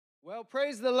Well,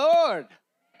 praise the Lord.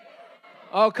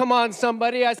 Oh, come on,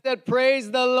 somebody. I said,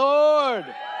 praise the Lord.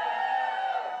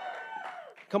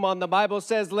 Come on, the Bible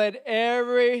says, let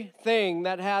everything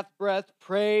that hath breath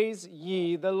praise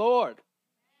ye the Lord.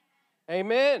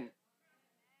 Amen.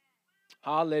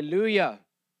 Hallelujah.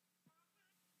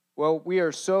 Well, we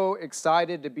are so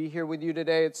excited to be here with you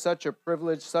today. It's such a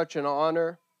privilege, such an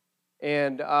honor.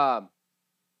 And I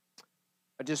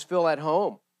just feel at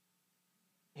home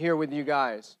here with you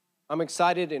guys. I'm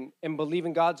excited and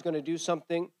believing God's going to do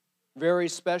something very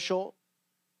special.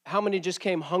 How many just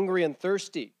came hungry and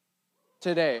thirsty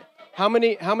today? How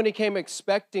many came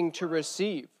expecting to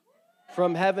receive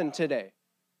from heaven today?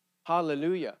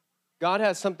 Hallelujah. God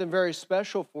has something very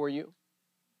special for you.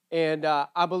 And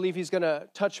I believe He's going to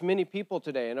touch many people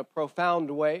today in a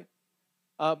profound way.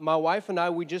 My wife and I,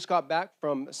 we just got back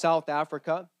from South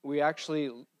Africa. We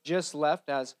actually just left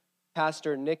as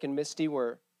Pastor Nick and Misty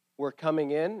were coming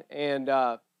in, and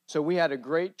so we had a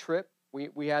great trip.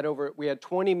 We had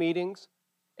 20 meetings,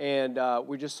 and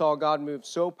we just saw God move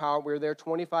so powerful. We were there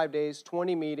 25 days,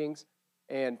 20 meetings,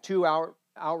 and 2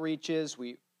 outreaches.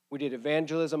 We did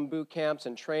evangelism boot camps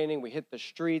and training. We hit the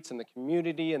streets and the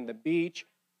community and the beach,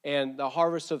 and the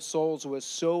harvest of souls was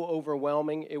so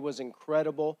overwhelming. It was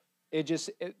incredible.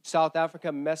 South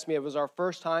Africa messed me up. It was our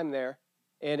first time there,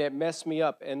 and it messed me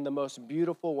up in the most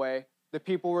beautiful way. The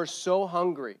people were so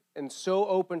hungry and so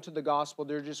open to the gospel.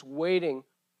 They're just waiting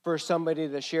for somebody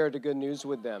to share the good news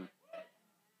with them.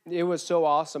 It was so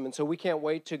awesome, and so we can't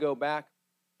wait to go back.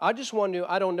 I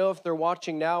don't know if they're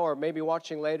watching now or maybe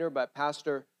watching later, but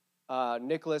Pastor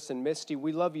Nicholas and Misty,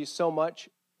 we love you so much.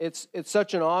 It's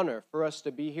such an honor for us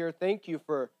to be here. Thank you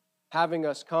for having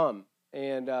us come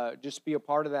and just be a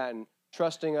part of that and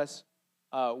trusting us.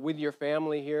 With your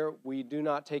family here, we do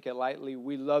not take it lightly.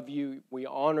 We love you. We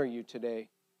honor you today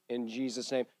in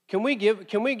Jesus' name. Can we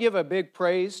give a big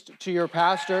praise to your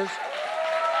pastors?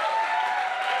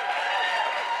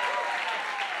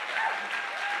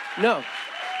 No,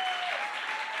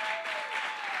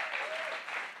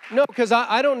 because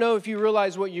I don't know if you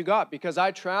realize what you got, because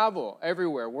I travel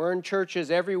everywhere. We're in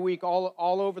churches every week all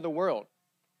over the world.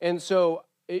 And so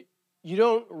you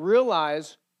don't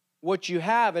realize what you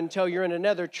have until you're in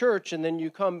another church, and then you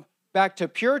come back to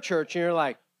Pure Church, and you're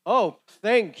like, oh,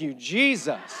 thank you,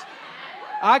 Jesus.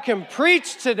 I can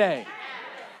preach today.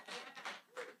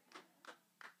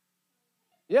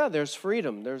 Yeah, there's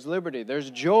freedom, there's liberty, there's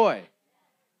joy.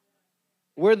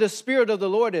 Where the Spirit of the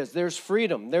Lord is, there's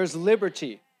freedom, there's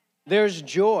liberty, there's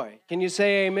joy. Can you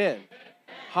say amen?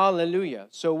 Hallelujah.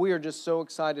 So we are just so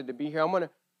excited to be here. I'm going to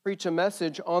preach a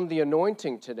message on the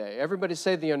anointing today. Everybody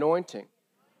say the anointing.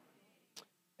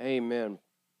 Amen.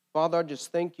 Father, I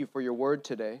just thank you for your word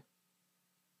today.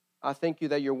 I thank you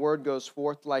that your word goes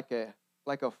forth like a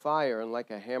fire and like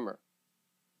a hammer.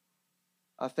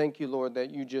 I thank you, Lord,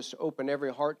 that you just open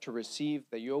every heart to receive,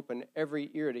 that you open every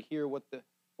ear to hear what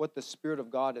the Spirit of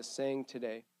God is saying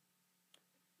today.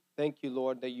 Thank you,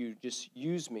 Lord, that you just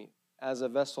use me as a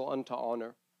vessel unto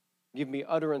honor. Give me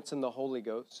utterance in the Holy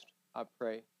Ghost, I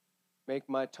pray. Make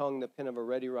my tongue the pen of a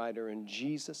ready writer in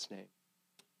Jesus' name.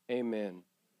 Amen.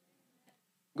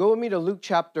 Go with me to Luke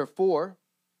chapter 4,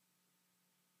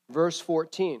 verse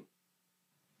 14.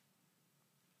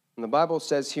 And the Bible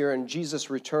says here, and Jesus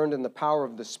returned in the power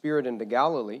of the Spirit into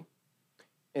Galilee,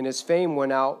 and his fame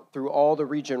went out through all the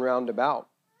region round about.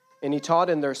 And he taught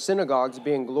in their synagogues,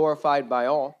 being glorified by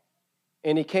all.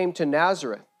 And he came to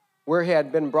Nazareth, where he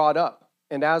had been brought up.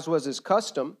 And as was his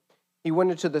custom, he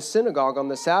went into the synagogue on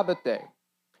the Sabbath day.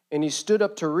 And he stood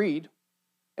up to read,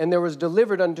 and there was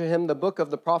delivered unto him the book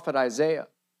of the prophet Isaiah.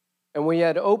 And when he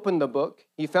had opened the book,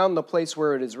 he found the place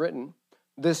where it is written,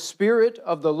 the Spirit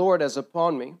of the Lord is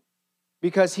upon me,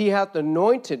 because he hath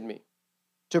anointed me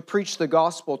to preach the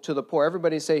gospel to the poor.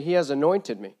 Everybody say, he has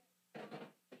anointed me.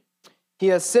 He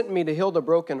has sent me to heal the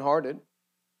brokenhearted,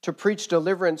 to preach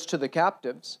deliverance to the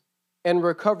captives, and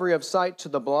recovery of sight to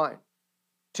the blind,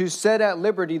 to set at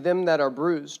liberty them that are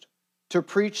bruised, to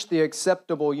preach the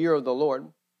acceptable year of the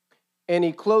Lord. And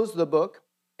he closed the book,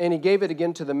 and he gave it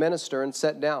again to the minister, and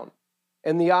sat down.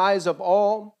 And the eyes of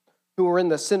all who were in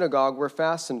the synagogue were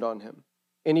fastened on him.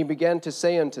 And he began to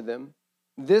say unto them,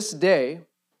 this day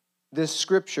this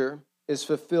scripture is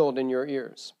fulfilled in your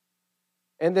ears.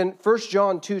 And then 1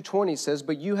 John 2:20 says,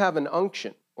 but you have an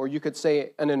unction, or you could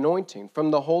say an anointing from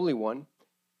the Holy One,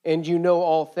 and you know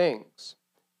all things.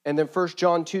 And then 1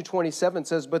 John 2:27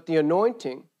 says, but the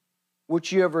anointing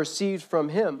which you have received from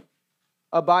him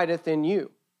abideth in you.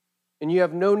 And you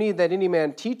have no need that any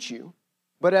man teach you,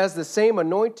 but as the same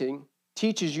anointing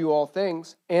teaches you all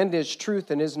things, and is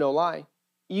truth and is no lie,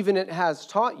 even it has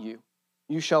taught you,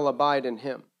 you shall abide in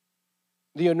him.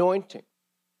 The anointing.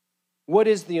 What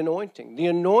is the anointing? The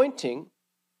anointing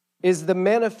is the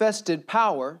manifested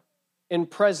power and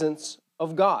presence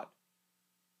of God.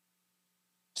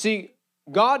 See,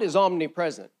 God is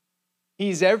omnipresent.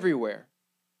 He's everywhere.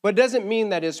 But it doesn't mean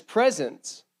that his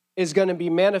presence is going to be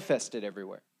manifested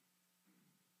everywhere.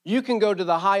 You can go to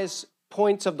the highest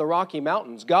points of the Rocky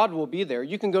Mountains. God will be there.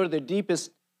 You can go to the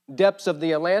deepest depths of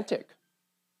the Atlantic.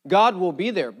 God will be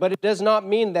there. But it does not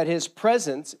mean that his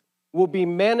presence will be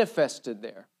manifested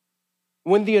there.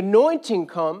 When the anointing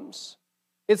comes,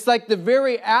 it's like the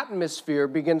very atmosphere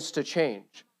begins to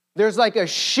change. There's like a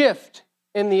shift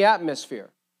in the atmosphere.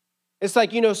 It's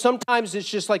like, sometimes it's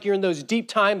just like you're in those deep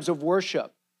times of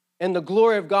worship and the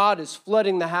glory of God is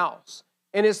flooding the house.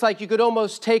 And it's like you could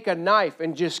almost take a knife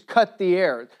and just cut the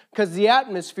air because the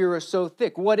atmosphere is so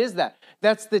thick. What is that?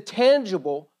 That's the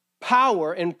tangible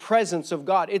power and presence of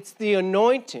God. It's the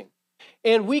anointing.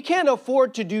 And we can't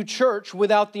afford to do church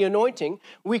without the anointing.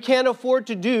 We can't afford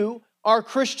to do our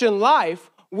Christian life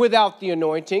without the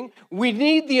anointing. We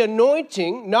need the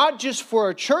anointing, not just for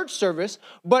a church service,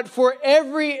 but for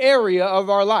every area of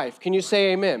our life. Can you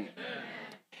say amen?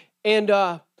 Amen.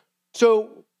 And so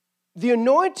the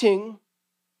anointing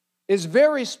is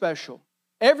very special.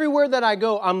 Everywhere that I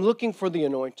go, I'm looking for the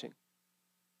anointing.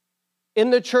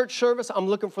 In the church service, I'm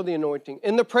looking for the anointing.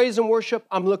 In the praise and worship,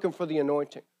 I'm looking for the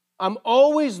anointing. I'm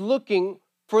always looking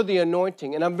for the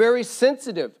anointing, and I'm very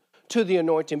sensitive to the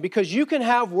anointing because you can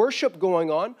have worship going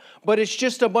on, but it's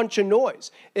just a bunch of noise.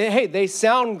 Hey, they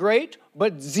sound great,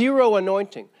 but zero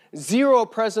anointing, zero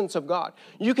presence of God.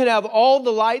 You can have all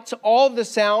the lights, all the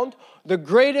sound, the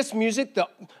greatest music,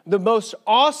 the most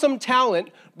awesome talent,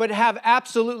 but have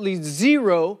absolutely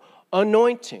zero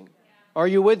anointing. Are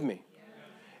you with me?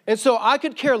 And so I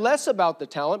could care less about the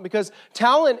talent because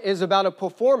talent is about a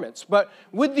performance. But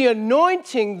with the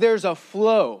anointing, there's a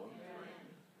flow.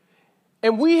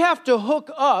 And we have to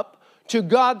hook up to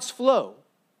God's flow.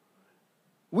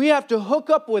 We have to hook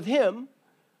up with him.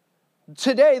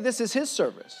 Today, this is his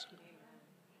service.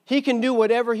 He can do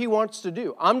whatever he wants to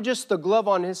do. I'm just the glove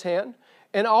on his hand,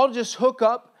 and I'll just hook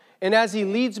up. And as he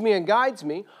leads me and guides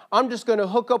me, I'm just going to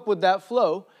hook up with that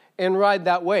flow and ride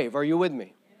that wave. Are you with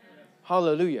me?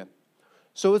 Hallelujah.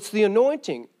 So it's the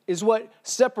anointing is what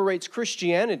separates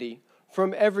Christianity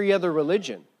from every other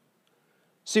religion.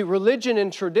 See, religion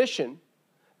and tradition,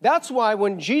 that's why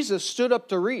when Jesus stood up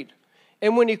to read,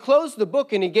 and when he closed the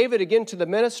book and he gave it again to the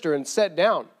minister and sat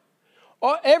down,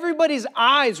 everybody's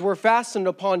eyes were fastened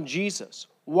upon Jesus.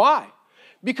 Why?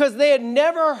 Because they had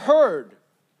never heard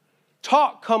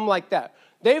talk come like that.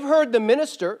 They've heard the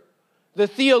minister, the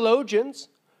theologians,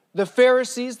 the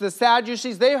Pharisees, the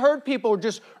Sadducees, they heard people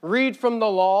just read from the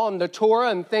law and the Torah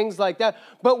and things like that.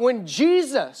 But when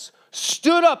Jesus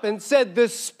stood up and said, "The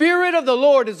Spirit of the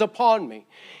Lord is upon me.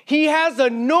 He has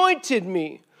anointed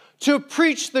me to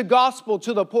preach the gospel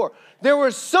to the poor," there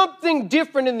was something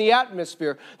different in the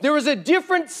atmosphere. There was a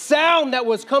different sound that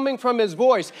was coming from his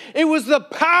voice. It was the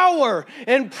power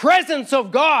and presence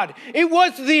of God. It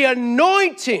was the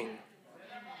anointing.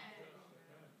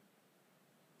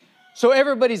 So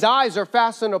everybody's eyes are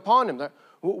fastened upon him.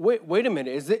 Wait a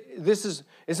minute.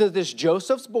 Isn't this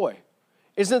Joseph's boy?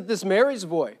 Isn't this Mary's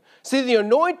boy? See, the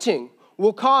anointing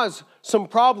will cause some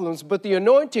problems, but the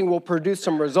anointing will produce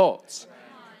some results.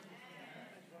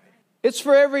 It's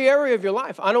for every area of your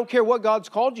life. I don't care what God's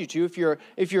called you to.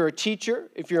 If you're a teacher,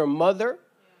 if you're a mother,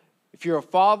 if you're a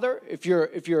father, if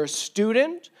you're a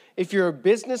student, if you're a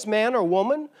businessman or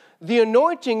woman, the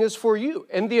anointing is for you.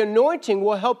 And the anointing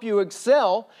will help you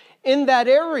excel in that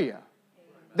area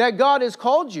that God has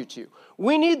called you to.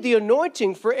 We need the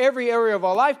anointing for every area of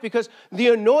our life because the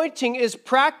anointing is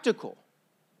practical.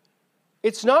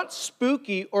 It's not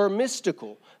spooky or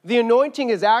mystical. The anointing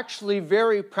is actually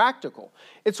very practical.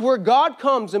 It's where God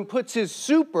comes and puts his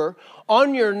super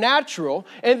on your natural,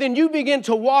 and then you begin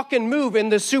to walk and move in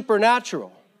the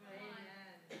supernatural.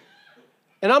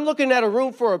 And I'm looking at a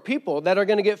room full of people that are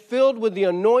going to get filled with the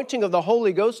anointing of the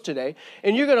Holy Ghost today.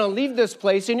 And you're going to leave this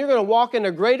place and you're going to walk in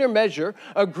a greater measure,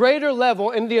 a greater level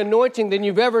in the anointing than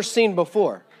you've ever seen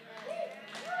before.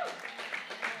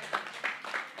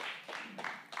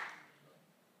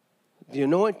 The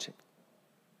anointing.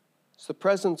 It's the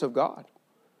presence of God.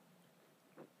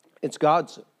 It's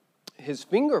his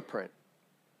fingerprint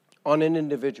on an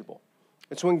individual.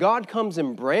 It's when God comes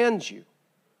and brands you.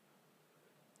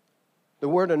 The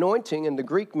word anointing in the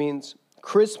Greek means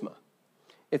charisma.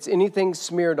 It's anything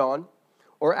smeared on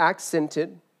or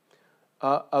accented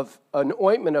of an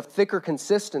ointment of thicker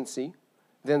consistency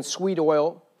than sweet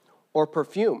oil or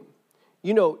perfume.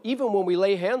 You know, even when we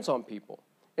lay hands on people,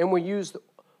 and we use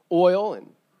oil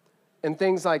and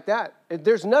things like that.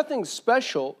 There's nothing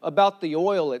special about the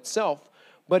oil itself,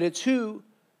 but it's who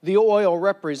the oil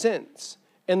represents.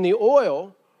 And the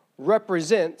oil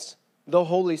represents the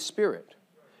Holy Spirit.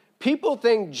 People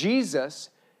think Jesus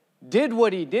did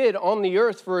what he did on the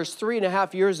earth for his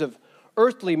 3.5 years of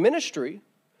earthly ministry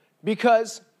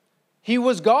because he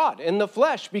was God in the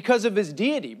flesh, because of his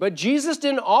deity. But Jesus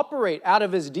didn't operate out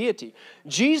of his deity.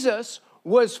 Jesus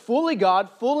was fully God,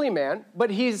 fully man, but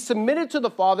he submitted to the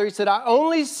Father. He said, I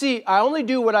only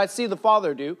do what I see the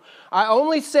Father do. I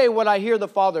only say what I hear the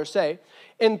Father say.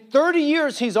 In 30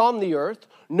 years he's on the earth.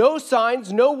 No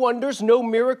signs, no wonders, no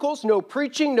miracles, no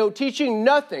preaching, no teaching,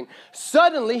 nothing.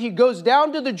 Suddenly, he goes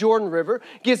down to the Jordan River,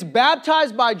 gets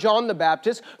baptized by John the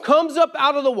Baptist, comes up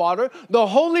out of the water. The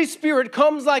Holy Spirit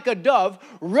comes like a dove,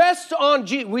 rests on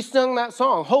Jesus. We sung that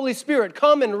song, Holy Spirit,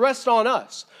 come and rest on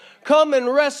us. Come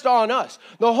and rest on us.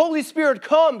 The Holy Spirit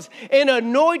comes and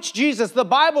anoints Jesus. The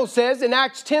Bible says in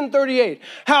Acts 10:38,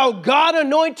 how God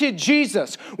anointed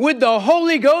Jesus with the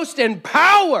Holy Ghost and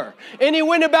power. And he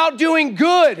went about doing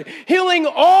good, healing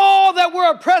all that were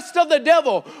oppressed of the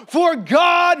devil, for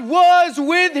God was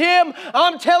with him.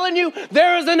 I'm telling you,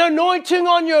 there is an anointing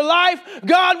on your life.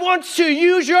 God wants to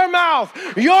use your mouth,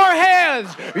 your hands,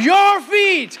 your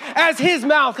feet as his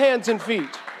mouth, hands, and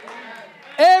feet.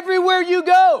 Everywhere you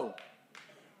go,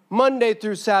 Monday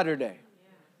through Saturday.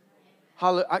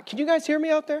 Can you guys hear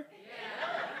me out there?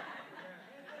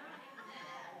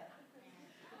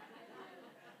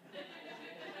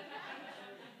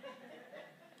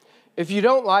 If you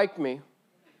don't like me,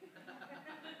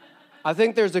 I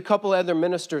think there's a couple other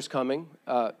ministers coming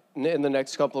in the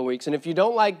next couple of weeks. And if you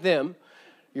don't like them,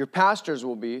 your pastors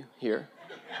will be here.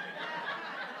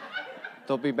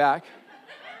 They'll be back.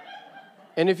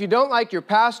 And if you don't like your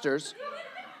pastors,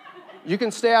 you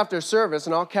can stay after service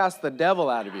and I'll cast the devil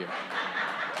out of you.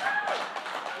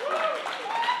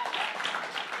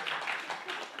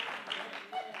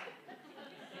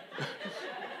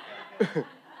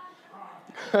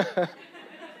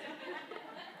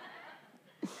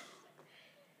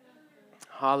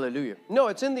 Hallelujah. No,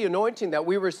 it's in the anointing that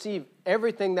we receive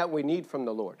everything that we need from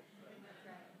the Lord.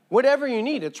 Whatever you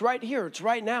need, it's right here, it's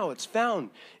right now, it's found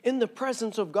in the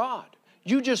presence of God.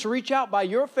 You just reach out by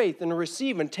your faith and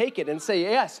receive and take it and say,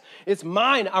 yes, it's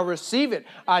mine. I receive it.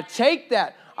 I take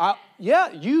that.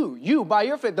 You by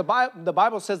your faith. The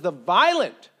Bible says the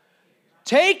violent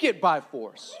take it by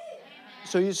force.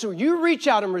 So you reach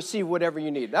out and receive whatever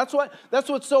you need. That's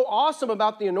what's so awesome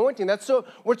about the anointing.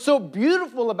 What's so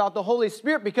beautiful about the Holy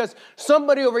Spirit, because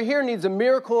somebody over here needs a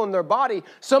miracle in their body.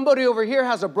 Somebody over here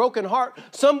has a broken heart.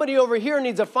 Somebody over here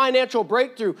needs a financial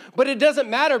breakthrough. But it doesn't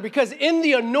matter, because in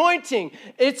the anointing,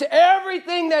 it's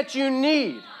everything that you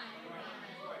need.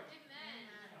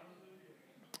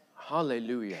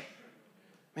 Hallelujah.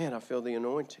 Man, I feel the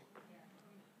anointing.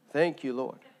 Thank you,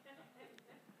 Lord.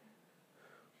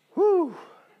 Whew.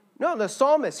 No, the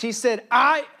psalmist, he said,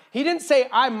 he didn't say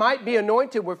I might be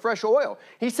anointed with fresh oil.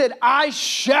 He said, I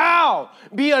shall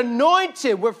be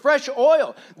anointed with fresh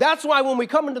oil. That's why when we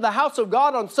come into the house of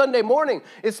God on Sunday morning,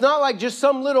 it's not like just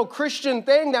some little Christian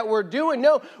thing that we're doing.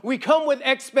 No, we come with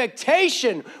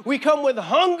expectation. We come with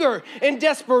hunger and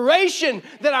desperation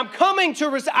that I'm coming to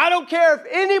receive. I don't care if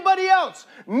anybody else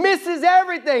misses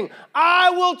everything. I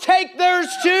will take theirs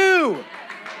too.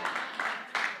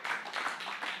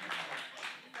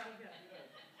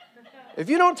 If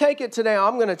you don't take it today,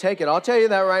 I'm going to take it. I'll tell you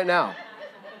that right now.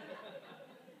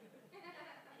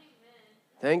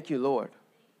 Thank you, Lord.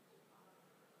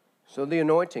 So the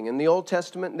anointing. In the Old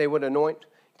Testament, they would anoint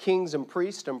kings and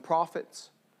priests and prophets.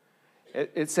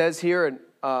 It says here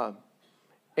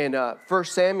in 1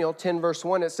 Samuel 10, verse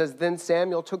 1, it says, Then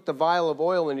Samuel took the vial of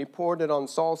oil and he poured it on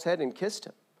Saul's head and kissed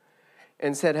him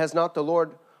and said, Has not the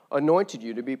Lord anointed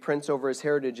you to be prince over his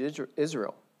heritage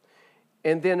Israel?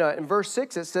 And then in verse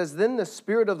 6, it says, Then the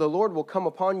Spirit of the Lord will come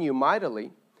upon you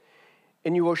mightily,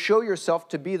 and you will show yourself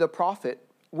to be the prophet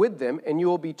with them, and you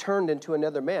will be turned into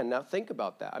another man. Now think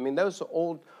about that. I mean, that was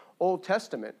Old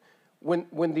Testament.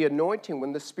 When the anointing,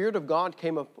 when the Spirit of God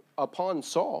came upon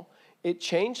Saul, it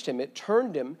changed him. It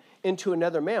turned him into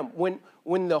another man.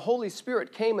 When the Holy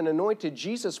Spirit came and anointed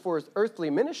Jesus for his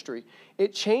earthly ministry,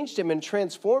 it changed him and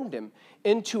transformed him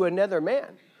into another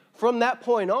man. From that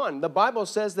point on, the Bible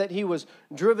says that he was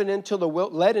led into the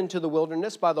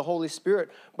wilderness by the Holy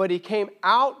Spirit, but he came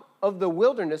out of the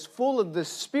wilderness full of the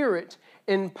Spirit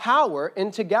and power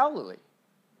into Galilee.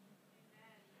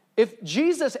 If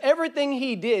Jesus, everything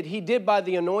he did by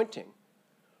the anointing.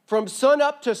 From sun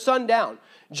up to sundown.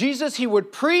 Jesus, he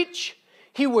would preach,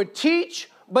 he would teach,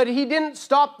 but he didn't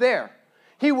stop there.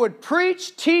 He would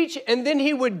preach, teach, and then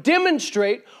he would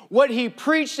demonstrate what he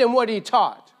preached and what he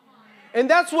taught. And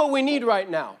that's what we need right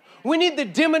now. We need the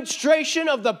demonstration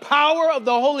of the power of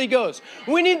the Holy Ghost.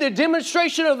 We need the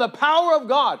demonstration of the power of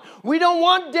God. We don't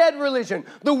want dead religion.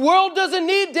 The world doesn't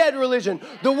need dead religion.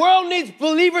 The world needs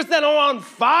believers that are on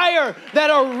fire, that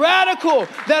are radical,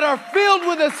 that are filled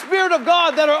with the Spirit of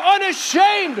God, that are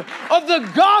unashamed of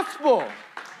the gospel,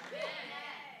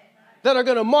 that are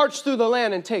going to march through the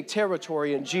land and take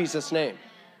territory in Jesus' name.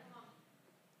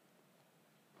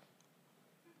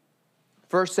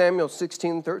 1 Samuel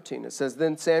 16:13, it says,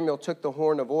 Then Samuel took the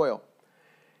horn of oil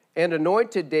and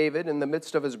anointed David in the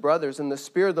midst of his brothers, and the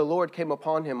Spirit of the Lord came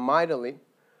upon him mightily,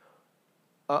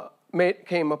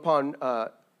 came upon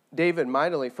David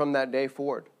mightily from that day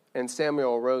forward. And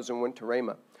Samuel arose and went to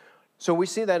Ramah. So we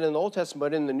see that in the Old Testament,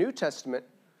 but in the New Testament,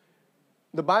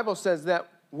 the Bible says that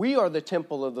we are the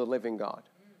temple of the living God.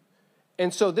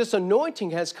 And so this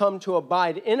anointing has come to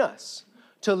abide in us,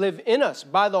 to live in us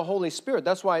by the Holy Spirit.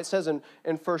 That's why it says in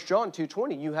 1 John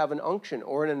 2:20, you have an unction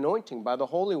or an anointing by the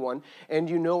Holy One, and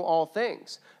you know all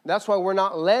things. That's why we're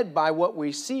not led by what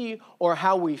we see or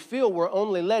how we feel. We're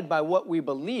only led by what we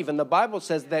believe. And the Bible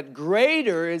says that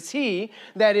greater is He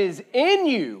that is in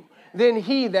you than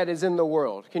he that is in the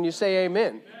world. Can you say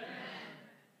amen? Amen.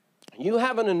 You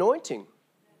have an anointing.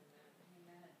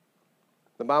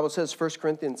 The Bible says, 1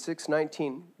 Corinthians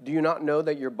 6:19, do you not know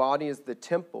that your body is the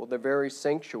temple, the very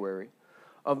sanctuary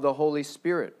of the Holy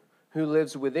Spirit who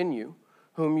lives within you,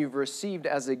 whom you've received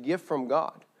as a gift from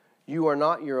God? You are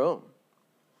not your own.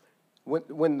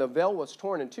 When the veil was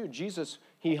torn in two, Jesus,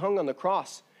 he hung on the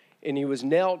cross and he was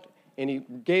nailed and he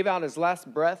gave out his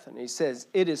last breath and he says,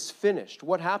 it is finished.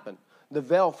 What happened? The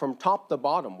veil from top to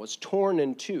bottom was torn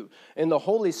in two. And the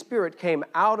Holy Spirit came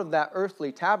out of that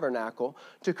earthly tabernacle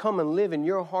to come and live in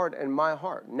your heart and my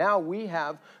heart. Now we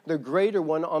have the greater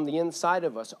one on the inside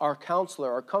of us, our counselor,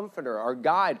 our comforter, our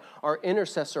guide, our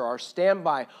intercessor, our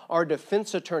standby, our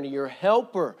defense attorney, your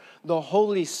helper, the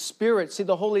Holy Spirit. See,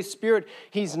 the Holy Spirit,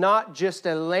 he's not just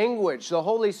a language. The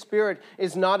Holy Spirit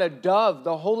is not a dove.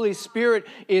 The Holy Spirit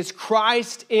is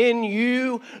Christ in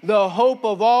you, the hope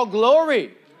of all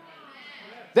glory.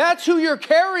 That's who you're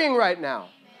carrying right now.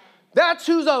 That's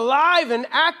who's alive and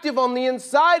active on the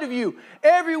inside of you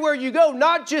everywhere you go,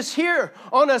 not just here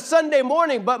on a Sunday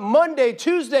morning, but Monday,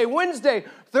 Tuesday, Wednesday,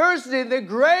 Thursday, the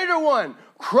greater one,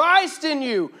 Christ in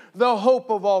you, the hope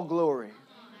of all glory.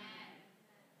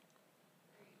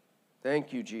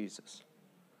 Thank you, Jesus.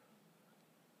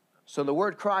 So the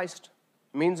word Christ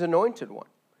means anointed one.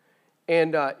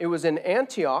 And it was in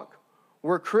Antioch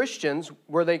were Christians,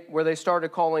 where they started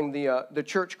calling the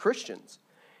church Christians.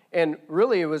 And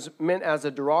really it was meant as a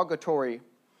derogatory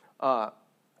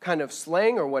kind of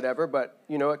slang or whatever, but,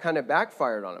 it kind of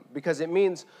backfired on them. Because it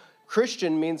means,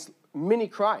 Christian means mini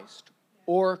Christ,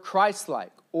 or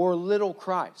Christ-like, or little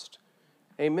Christ.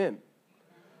 Amen.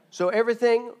 So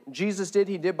everything Jesus did,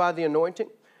 he did by the anointing.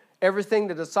 Everything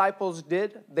the disciples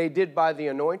did, they did by the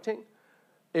anointing.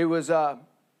 It was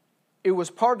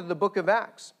part of the book of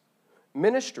Acts.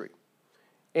 Ministry.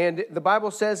 And the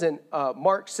Bible says in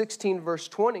Mark 16, verse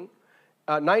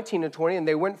 19 and 20, and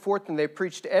they went forth and they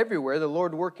preached everywhere, the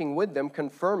Lord working with them,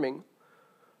 confirming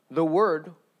the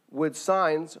word with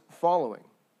signs following.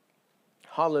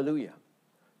 Hallelujah.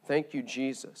 Thank you,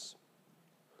 Jesus.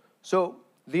 So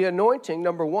the anointing,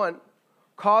 number one,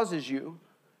 causes you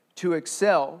to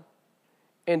excel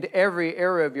in every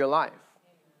area of your life.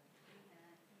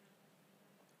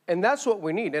 And that's what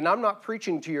we need. And I'm not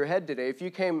preaching to your head today. If you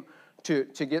came to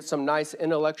get some nice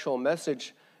intellectual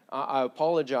message, I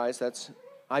apologize.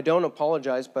 I don't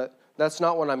apologize, but that's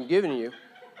not what I'm giving you.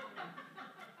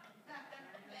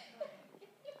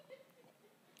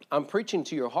 I'm preaching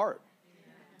to your heart.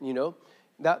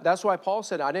 That's why Paul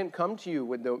said, I didn't come to you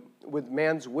with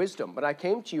man's wisdom, but I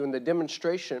came to you in the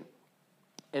demonstration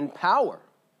and power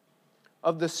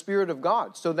of the Spirit of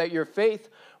God, so that your faith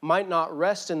might not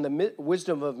rest in the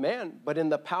wisdom of man, but in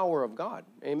the power of God.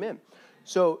 Amen.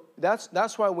 So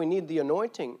that's why we need the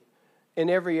anointing in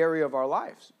every area of our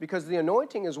lives, because the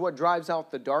anointing is what drives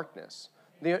out the darkness.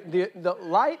 The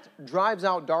light drives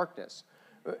out darkness.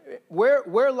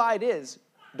 Where light is,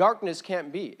 darkness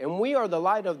can't be. And we are the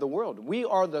light of the world. We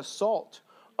are the salt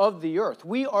of the earth.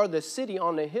 We are the city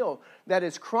on the hill that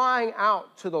is crying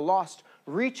out to the lost,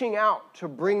 reaching out to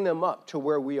bring them up to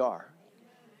where we are.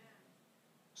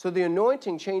 So the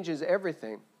anointing changes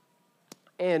everything.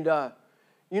 And, I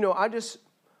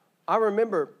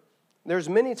remember there's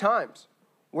many times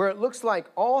where it looks like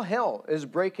all hell is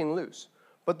breaking loose.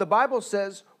 But the Bible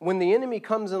says when the enemy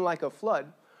comes in like a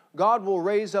flood, God will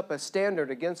raise up a standard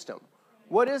against him.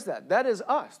 What is that? That is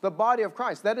us, the body of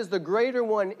Christ. That is the greater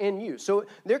one in you. So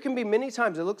there can be many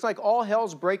times it looks like all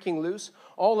hell's breaking loose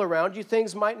all around you.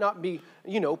 Things might not be,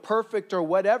 perfect or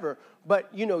whatever. But,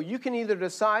 you can either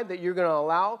decide that you're going to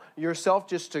allow yourself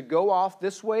just to go off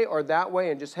this way or that way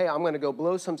and just, hey, I'm going to go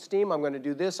blow some steam. I'm going to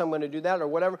do this. I'm going to do that or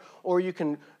whatever. Or you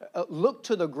can look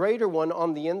to the greater one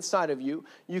on the inside of you.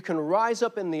 You can rise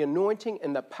up in the anointing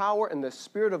and the power and the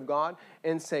Spirit of God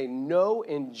and say, no,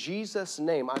 in Jesus'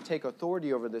 name, I take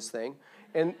authority over this thing.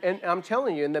 And I'm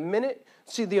telling you, in the minute,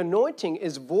 the anointing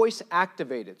is voice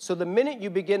activated. So the minute you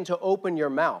begin to open your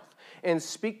mouth and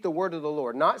speak the word of the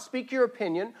Lord, not speak your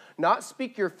opinion, not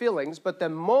speak your feelings, but the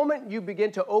moment you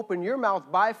begin to open your mouth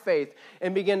by faith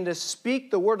and begin to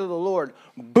speak the word of the Lord,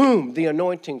 boom, the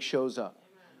anointing shows up.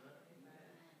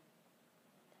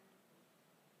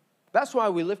 That's why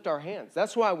we lift our hands.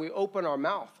 That's why we open our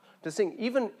mouth to sing.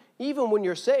 Even when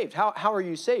you're saved, how are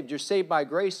you saved? You're saved by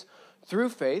grace through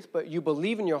faith, but you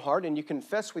believe in your heart and you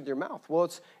confess with your mouth.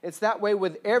 Well, it's that way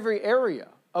with every area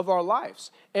of our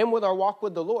lives and with our walk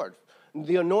with the Lord.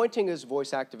 The anointing is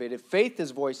voice activated. Faith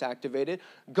is voice activated.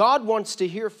 God wants to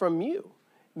hear from you.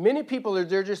 Many people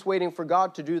they're just waiting for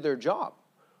God to do their job.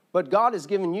 But God has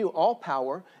given you all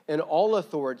power and all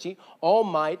authority, all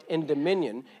might and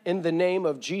dominion in the name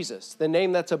of Jesus, the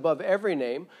name that's above every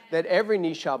name, that every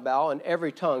knee shall bow and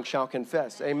every tongue shall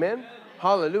confess. Amen?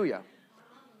 Hallelujah.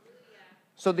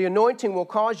 So the anointing will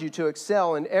cause you to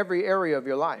excel in every area of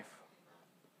your life.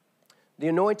 The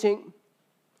anointing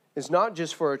is not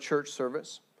just for a church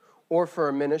service or for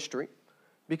a ministry,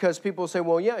 because people say,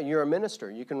 well, yeah, you're a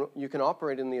minister. You can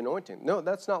operate in the anointing. No,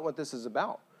 that's not what this is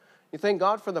about. You thank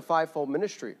God for the fivefold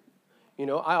ministry.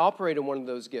 I operate in one of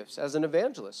those gifts as an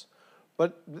evangelist.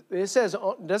 But it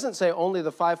doesn't say only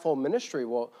the fivefold ministry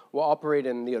will operate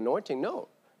in the anointing. No,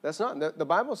 that's not. The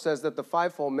Bible says that the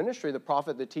fivefold ministry, the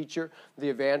prophet, the teacher, the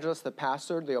evangelist, the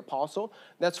pastor, the apostle,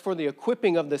 that's for the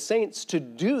equipping of the saints to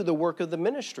do the work of the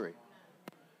ministry.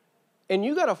 And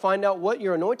you got to find out what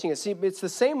your anointing is. See, it's the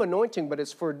same anointing, but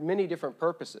it's for many different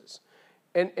purposes.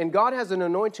 And God has an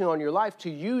anointing on your life to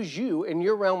use you in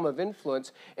your realm of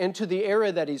influence and to the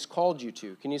area that he's called you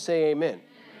to. Can you say amen? Amen.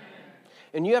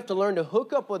 And you have to learn to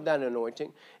hook up with that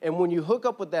anointing. And when you hook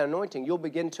up with that anointing, you'll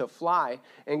begin to fly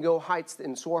and go heights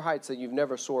and soar heights that you've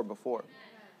never soared before.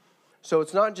 So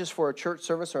it's not just for a church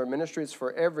service or a ministry, it's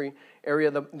for every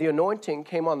area. The anointing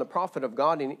came on the prophet of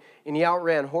God, and he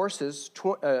outran horses,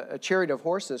 a chariot of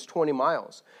horses, 20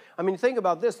 miles. I mean, think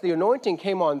about this. The anointing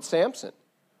came on Samson.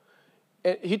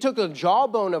 And he took the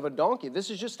jawbone of a donkey. This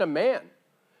is just a man.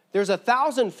 There's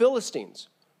 1,000 Philistines,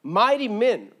 mighty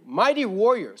men, mighty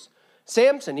warriors.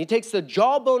 Samson, he takes the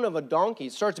jawbone of a donkey,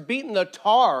 starts beating the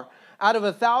tar out of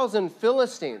 1,000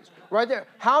 Philistines. Right there.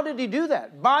 How did he do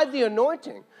that? By the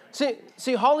anointing.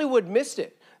 See, Hollywood missed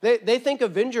it. They think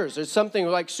Avengers is something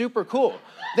like super cool.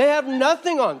 They have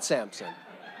nothing on Samson.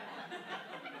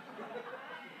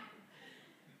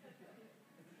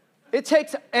 It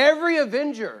takes every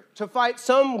Avenger to fight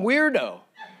some weirdo.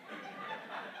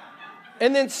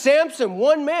 And then Samson,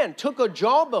 one man, took a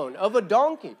jawbone of a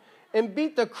donkey and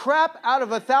beat the crap out of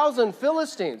 1,000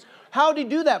 Philistines. How did he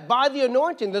do that? By the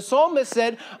anointing. The psalmist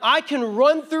said, I can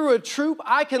run through a troop.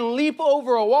 I can leap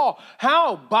over a wall.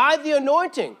 How? By the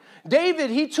anointing. David,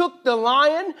 he took the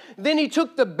lion, then he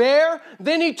took the bear,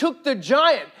 then he took the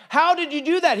giant. How did he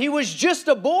do that? He was just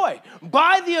a boy.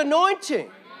 By the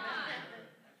anointing.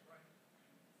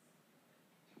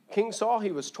 King Saul,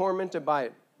 he was tormented by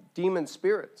demon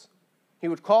spirits. He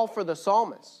would call for the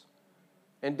psalmist.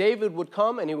 And David would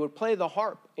come and he would play the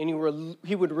harp. And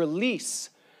he would release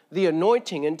the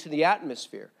anointing into the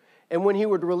atmosphere. And when he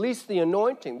would release the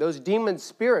anointing, those demon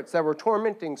spirits that were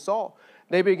tormenting Saul,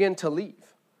 they began to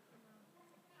leave.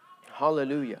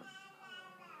 Hallelujah.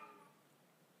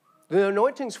 The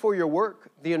anointing's for your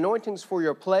work. The anointing's for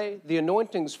your play. The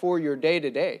anointing's for your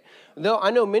day-to-day. Though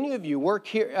I know many of you work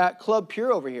here at Club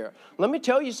Pure over here. Let me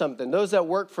tell you something. Those that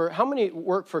work for, how many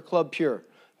work for Club Pure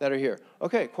that are here?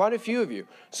 Okay, quite a few of you.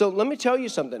 So let me tell you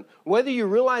something. Whether you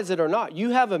realize it or not, you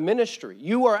have a ministry.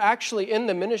 You are actually in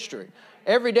the ministry.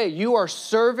 Every day you are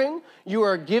serving, you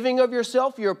are giving of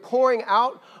yourself, you're pouring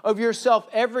out of yourself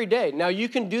every day. Now you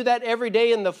can do that every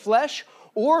day in the flesh,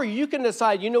 or you can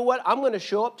decide, you know what, I'm going to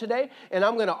show up today and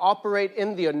I'm going to operate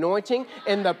in the anointing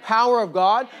and the power of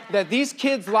God, that these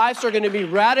kids' lives are going to be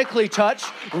radically touched,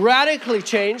 radically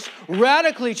changed,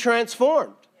 radically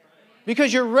transformed.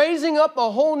 Because you're raising up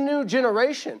a whole new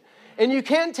generation. And you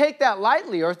can't take that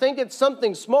lightly or think it's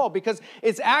something small, because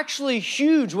it's actually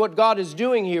huge what God is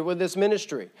doing here with this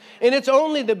ministry. And it's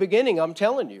only the beginning, I'm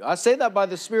telling you. I say that by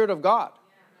the Spirit of God.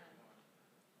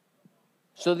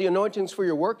 So the anointing's for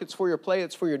your work, it's for your play,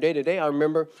 it's for your day-to-day. I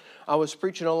remember I was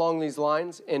preaching along these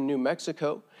lines in New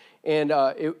Mexico, and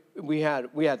we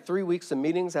had 3 weeks of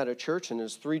meetings at a church, and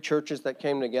there's 3 churches that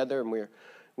came together, and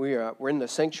we're in the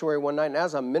sanctuary one night, and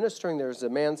as I'm ministering, there's a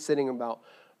man sitting about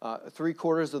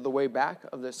 3/4 of the way back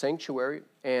of the sanctuary,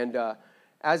 and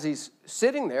as he's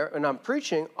sitting there, and I'm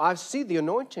preaching, I see the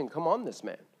anointing come on this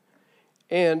man.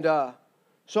 And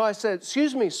so I said,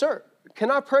 "Excuse me, sir,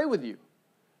 can I pray with you?"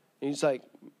 And he's like,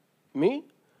 "Me?"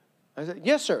 I said,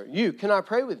 "Yes, sir, you. Can I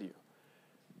pray with you?"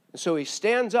 And so he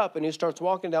stands up and he starts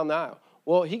walking down the aisle.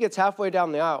 Well, he gets halfway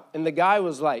down the aisle, and the guy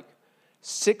was like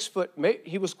 6 foot.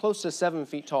 He was close to 7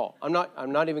 feet tall. I'm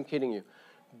not even kidding you.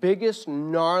 Biggest,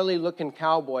 gnarly-looking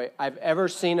cowboy I've ever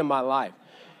seen in my life.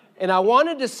 And I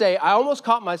wanted to say, I almost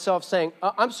caught myself saying,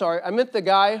 "I'm sorry, I meant the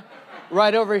guy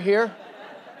right over here."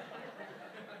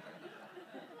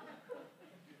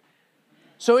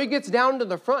 So he gets down to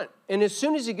the front, and as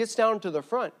soon as he gets down to the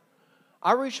front,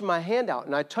 I reach my hand out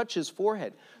and I touch his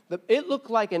forehead. It looked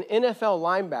like an NFL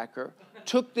linebacker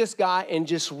took this guy and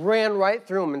just ran right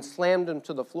through him and slammed him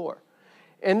to the floor.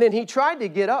 And then he tried to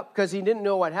get up because he didn't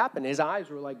know what happened. His eyes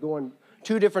were like going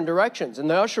 2 different directions. And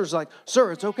the usher's like,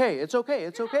 "Sir, it's okay, it's okay,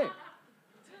 it's okay."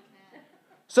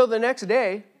 So the next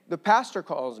day, the pastor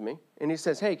calls me and he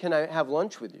says, "Hey, can I have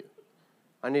lunch with you?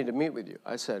 I need to meet with you."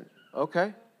 I said,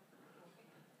 "Okay."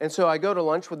 And so I go to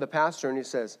lunch with the pastor, and he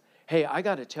says, "Hey, I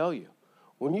got to tell you,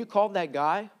 when you called that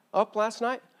guy up last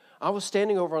night, I was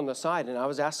standing over on the side, and I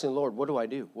was asking the Lord, what do I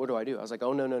do? What do I do?" I was like,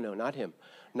 "Oh, no, not him.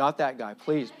 Not that guy.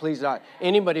 Please not.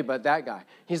 Anybody but that guy."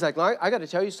 He's like, "I got to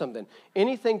tell you something.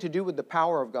 Anything to do with the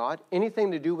power of God,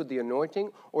 anything to do with the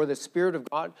anointing or the Spirit of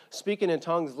God, speaking in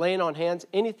tongues, laying on hands,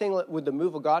 anything with the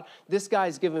move of God, this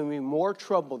guy's giving me more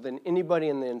trouble than anybody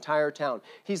in the entire town.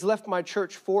 He's left my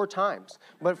church 4 times,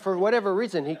 but for whatever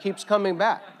reason, he keeps coming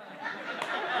back."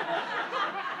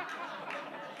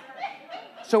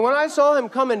 So when I saw him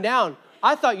coming down,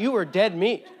 I thought you were dead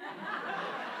meat.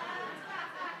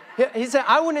 He said,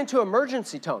 "I went into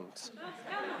emergency tongues."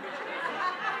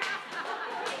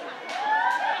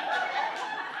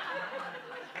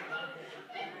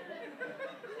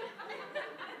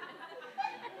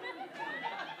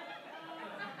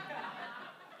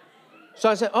 So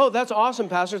I said, "Oh, that's awesome,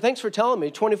 Pastor. Thanks for telling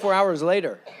me." 24 hours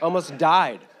later, almost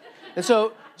died. And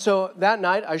so that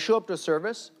night, I show up to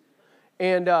service,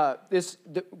 and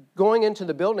going into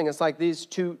the building, it's like these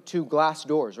two glass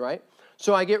doors, right?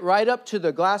 So I get right up to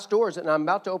the glass doors, and I'm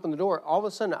about to open the door. All of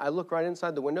a sudden, I look right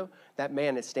inside the window. That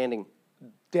man is standing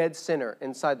dead center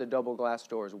inside the double glass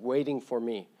doors, waiting for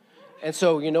me. And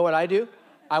so you know what I do?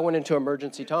 I went into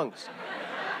emergency tongues.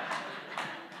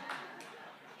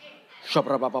 So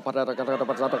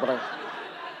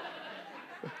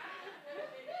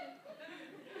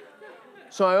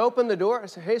I opened the door. I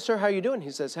said, "Hey, sir, how you doing?" He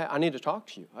says, "Hey, I need to talk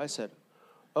to you." I said,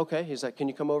 "Okay." He's like, "Can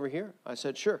you come over here?" I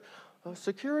said, "Sure."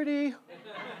 Security.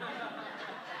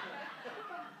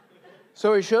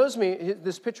 So he shows me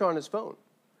this picture on his phone.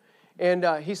 And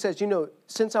he says,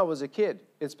 "Since I was a kid,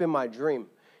 it's been my dream."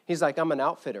 He's like, "I'm an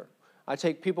outfitter.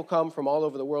 People come from all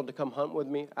over the world to come hunt with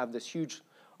me. I have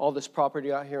all this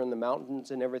property out here in the mountains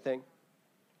and everything.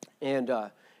 And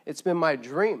it's been my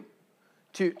dream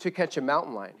to catch a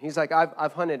mountain lion." He's like,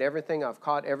 I've hunted everything. I've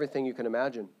caught everything you can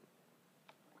imagine.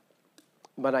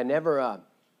 But I never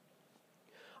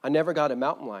got a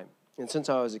mountain lion. And since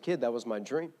I was a kid, that was my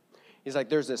dream. He's like,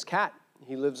 "There's this cat.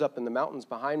 He lives up in the mountains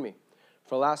behind me.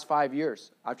 For the last 5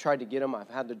 years, I've tried to get him. I've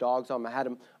had the dogs on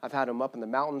him. I've had him up in the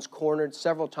mountains, cornered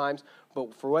several times.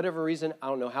 But for whatever reason, I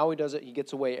don't know how he does it. He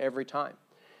gets away every time."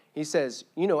 He says,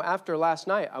 "After last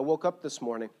night, I woke up this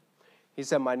morning." He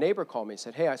said, "My neighbor called me. He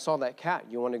said, 'Hey, I saw that cat.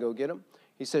 You want to go get him?'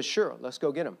 He says, 'Sure, let's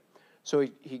go get him.' So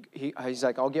he's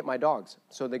like, 'I'll get my dogs.'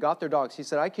 So they got their dogs. He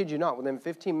said, I kid you not, within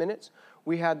 15 minutes,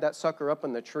 we had that sucker up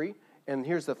in the tree. And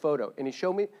here's the photo. And he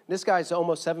showed me, this guy's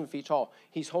almost 7 feet tall.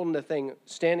 He's holding the thing,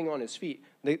 standing on his feet.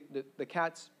 The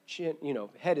cat's chin,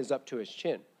 head is up to his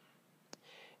chin.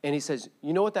 And he says,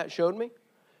 you know what that showed me?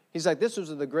 He's like, this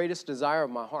was the greatest desire of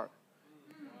my heart.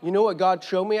 You know what God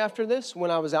showed me after this when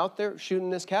I was out there shooting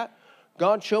this cat?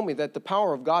 God showed me that the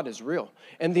power of God is real.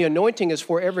 And the anointing is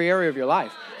for every area of your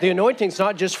life. The anointing's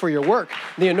not just for your work.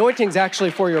 The anointing's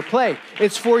actually for your play.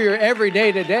 It's for your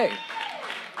everyday to day.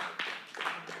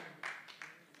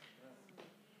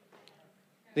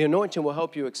 The anointing will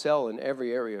help you excel in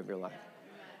every area of your life.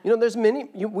 There's many,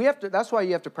 that's why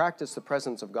you have to practice the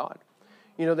presence of God.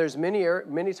 There's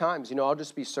many times, I'll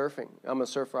just be surfing. I'm a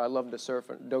surfer. I love to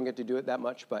surf. I don't get to do it that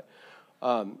much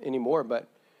anymore. But,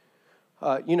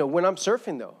 when I'm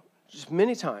surfing, though, just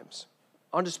many times,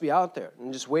 I'll just be out there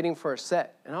and just waiting for a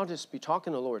set. And I'll just be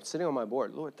talking to the Lord, sitting on my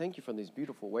board. Lord, thank you for these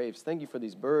beautiful waves. Thank you for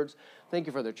these birds. Thank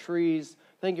you for the trees.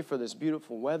 Thank you for this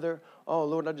beautiful weather. Oh,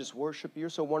 Lord, I just worship you. You're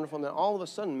so wonderful. And then all of a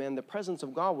sudden, man, the presence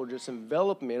of God will just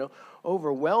envelop me,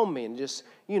 overwhelm me. And just,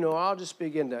 I'll just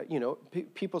begin to,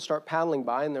 people start paddling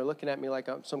by and they're looking at me like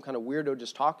I'm some kind of weirdo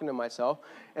just talking to myself.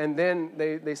 And then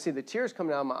they see the tears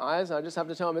coming out of my eyes. And I just have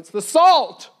to tell them, it's the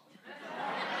salt.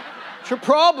 It's your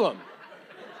problem.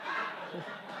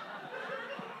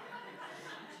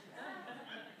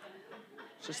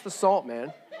 It's just the salt,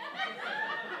 man.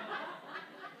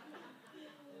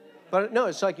 But no,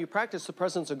 it's like you practice the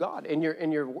presence of God in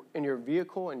your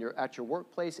vehicle, and you're at your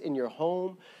workplace, in your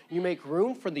home. You make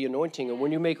room for the anointing, and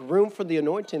when you make room for the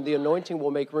anointing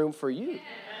will make room for you.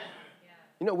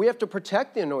 We have to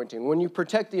protect the anointing. When you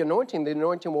protect the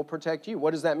anointing will protect you.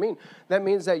 What does that mean? That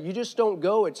means that you just don't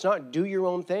go. It's not do your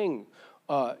own thing.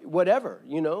 Whatever,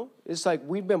 It's like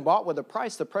we've been bought with a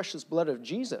price, the precious blood of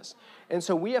Jesus. And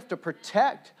so we have to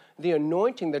protect the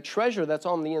anointing, the treasure that's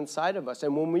on the inside of us.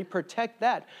 And when we protect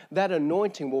that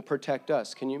anointing will protect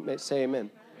us. Can you say amen?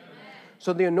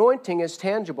 So the anointing is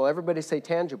tangible. Everybody say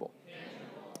tangible.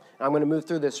 I'm going to move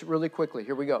through this really quickly.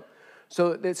 Here we go.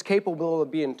 So it's capable of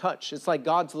being touched. It's like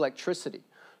God's electricity.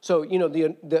 So,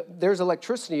 there's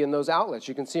electricity in those outlets.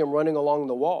 You can see them running along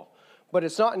the wall. But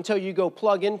it's not until you go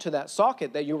plug into that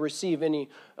socket that you receive any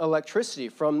electricity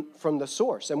from the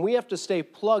source. And we have to stay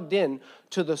plugged in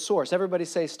to the source. Everybody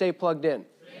say, stay plugged in.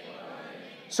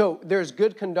 So there's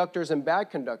good conductors and bad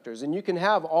conductors. And you can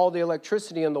have all the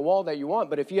electricity in the wall that you want,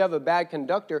 but if you have a bad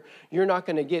conductor, you're not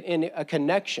going to get a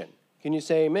connection. Can you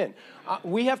say amen?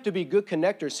 We have to be good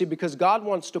connectors, see, because God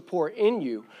wants to pour in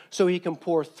you so he can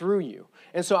pour through you.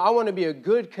 And so I want to be a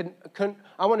good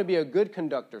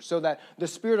conductor so that the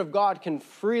Spirit of God can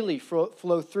freely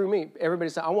flow through me. Everybody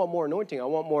say, I want more anointing. I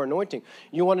want more anointing.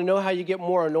 You want to know how you get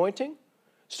more anointing?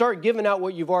 Start giving out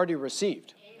what you've already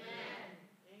received.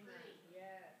 Amen.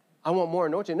 I want more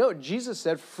anointing. No, Jesus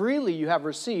said, freely you have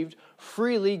received,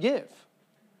 freely give.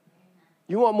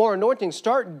 You want more anointing?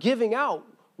 Start giving out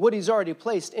what he's already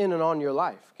placed in and on your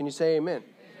life. Can you say amen? Amen.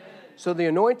 So the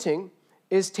anointing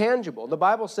is tangible. The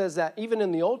Bible says that even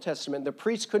in the Old Testament, the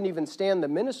priest couldn't even stand the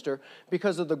minister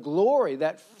because of the glory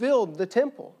that filled the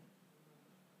temple.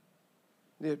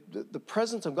 The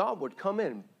presence of God would come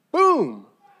in, boom,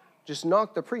 just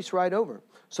knock the priest right over.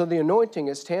 So the anointing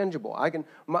is tangible.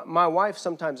 My wife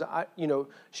sometimes, I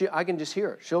can just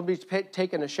hear her. She'll be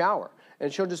taking a shower.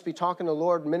 And she'll just be talking to the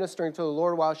Lord, ministering to the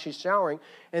Lord while she's showering.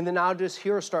 And then I'll just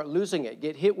hear her start losing it,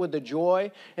 get hit with the joy.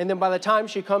 And then by the time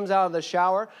she comes out of the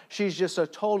shower, she's just a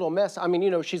total mess. I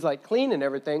mean, she's like clean and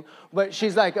everything, but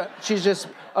she's just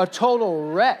a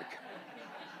total wreck.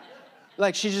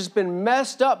 Like she's just been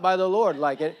messed up by the Lord.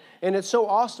 And it's so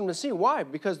awesome to see. Why?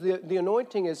 Because the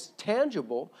anointing is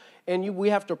tangible, and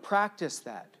we have to practice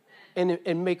that.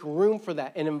 And make room for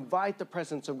that and invite the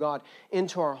presence of God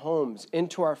into our homes,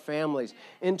 into our families,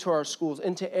 into our schools,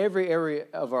 into every area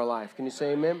of our life. Can you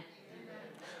say amen? Amen.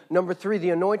 Number 3, the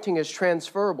anointing is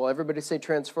transferable. Everybody say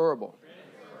transferable.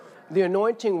 The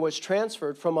anointing was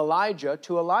transferred from Elijah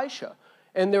to Elisha.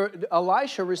 And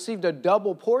Elisha received a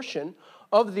double portion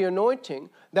of the anointing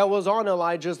that was on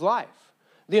Elijah's life.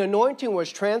 The anointing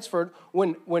was transferred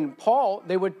when Paul,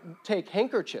 they would take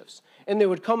handkerchiefs and they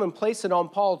would come and place it on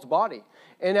Paul's body.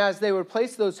 And as they would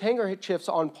place those handkerchiefs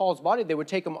on Paul's body, they would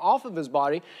take them off of his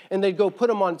body and they'd go put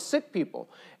them on sick people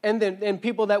and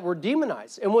people that were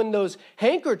demonized. And when those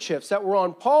handkerchiefs that were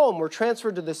on Paul were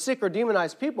transferred to the sick or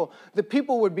demonized people, the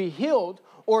people would be healed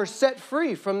or set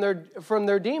free from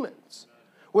their demons.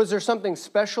 Was there something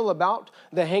special about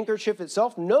the handkerchief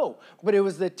itself? No, but it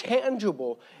was the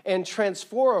tangible and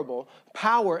transferable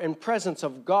power and presence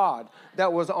of God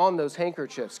that was on those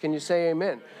handkerchiefs. Can you say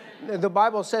amen? The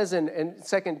Bible says in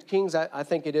 2 Kings, I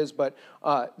think it is, but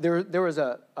there was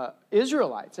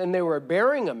Israelites, and they were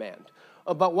burying a man.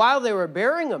 But while they were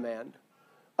burying a man,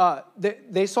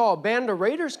 they saw a band of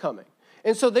raiders coming.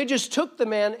 And so they just took the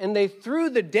man and they threw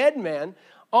the dead man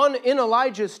in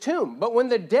Elijah's tomb. But when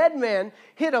the dead man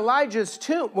hit Elijah's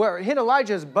tomb, where it hit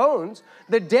Elijah's bones,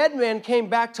 the dead man came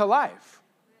back to life.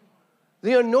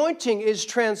 The anointing is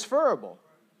transferable.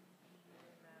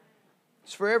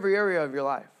 It's for every area of your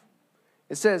life.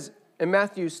 It says in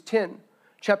Matthew 10,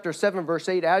 chapter 7, verse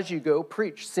 8, as you go,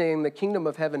 preach, saying the kingdom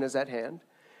of heaven is at hand.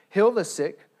 Heal the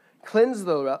sick, cleanse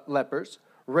the lepers,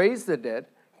 raise the dead,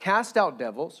 cast out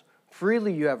devils.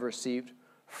 Freely you have received,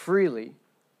 freely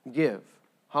give.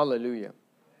 Hallelujah.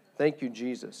 Thank you,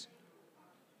 Jesus.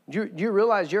 Do you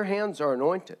realize your hands are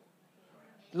anointed?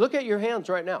 Look at your hands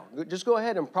right now. Just go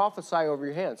ahead and prophesy over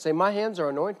your hands. Say, my hands are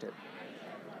anointed.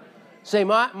 Say,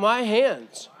 my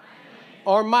hands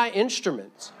are my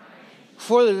instruments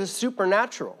for the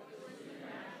supernatural.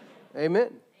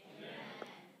 Amen.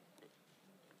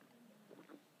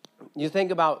 You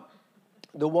think about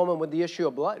the woman with the issue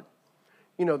of blood.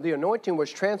 You know, the anointing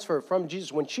was transferred from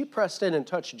Jesus. When she pressed in and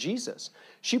touched Jesus,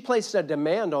 she placed a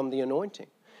demand on the anointing.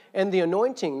 And the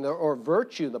anointing, or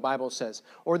virtue, the Bible says,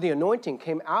 or the anointing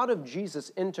came out of Jesus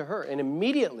into her. And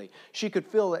immediately she could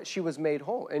feel that she was made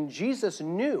whole. And Jesus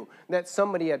knew that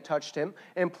somebody had touched him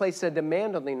and placed a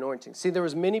demand on the anointing. See, there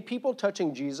was many people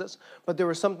touching Jesus, but there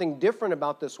was something different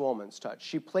about this woman's touch.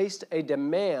 She placed a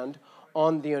demand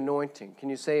on the anointing. Can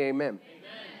you say amen? Amen.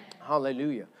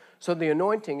 Hallelujah. So the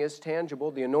anointing is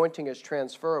tangible. The anointing is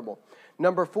transferable.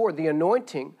 Number 4, the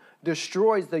anointing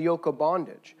destroys the yoke of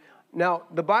bondage. Now,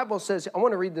 the Bible says, I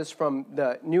want to read this from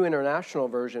the New International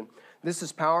Version. This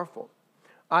is powerful.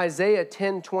 Isaiah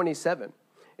 10:27.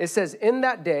 It says, in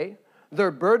that day,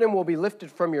 their burden will be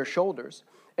lifted from your shoulders,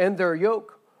 and their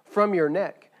yoke from your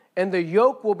neck. And the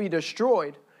yoke will be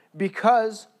destroyed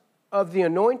because of the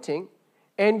anointing,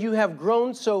 and you have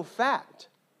grown so fat.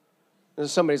 And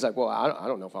somebody's like, well, I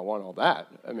don't know if I want all that.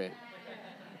 I mean,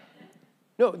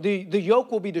 no, the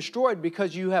yoke will be destroyed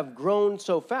because you have grown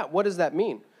so fat. What does that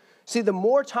mean? See, the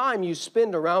more time you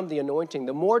spend around the anointing,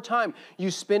 the more time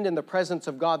you spend in the presence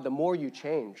of God, the more you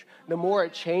change, the more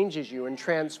it changes you and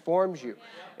transforms you.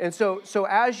 And so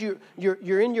as you're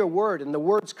in your word, and the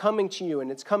word's coming to you,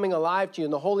 and it's coming alive to you,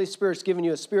 and the Holy Spirit's giving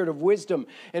you a spirit of wisdom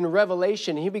and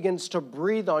revelation, he begins to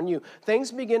breathe on you.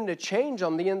 Things begin to change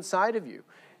on the inside of you.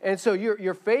 And so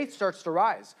your faith starts to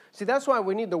rise. See, that's why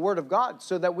we need the word of God,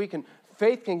 so that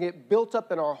faith can get built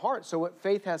up in our heart, so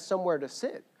faith has somewhere to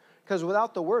sit. Because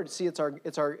without the word, see, it's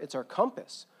our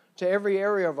compass to every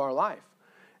area of our life.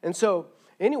 And so,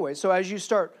 anyway, so as you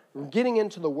start getting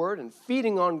into the word and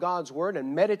feeding on God's word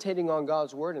and meditating on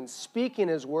God's word and speaking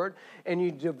his word, and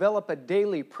you develop a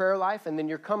daily prayer life, and then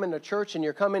you're coming to church and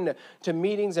you're coming to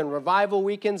meetings and revival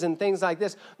weekends and things like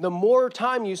this, the more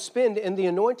time you spend in the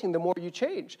anointing, the more you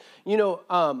change. You know,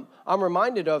 I'm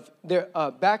reminded of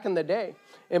back in the day,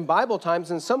 in Bible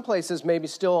times, in some places maybe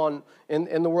still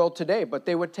in the world today, but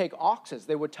they would take oxes,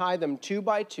 they would tie them 2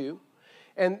 by 2,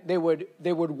 and they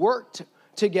would work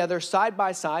together side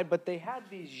by side, but they had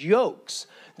these yokes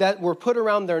that were put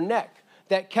around their neck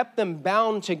that kept them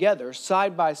bound together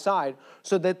side by side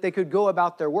so that they could go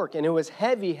about their work. And it was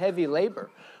heavy, heavy labor.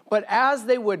 But as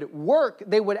they would work,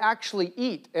 they would actually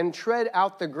eat and tread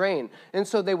out the grain. And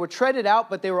so they would tread it out,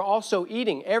 but they were also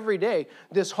eating every day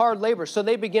this hard labor. So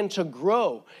they began to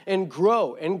grow and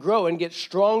grow and grow and get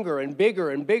stronger and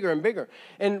bigger and bigger and bigger.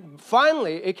 And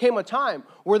finally, it came a time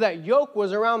where that yoke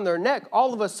was around their neck.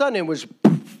 All of a sudden, it was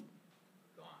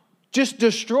just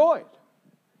destroyed.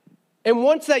 And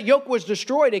once that yoke was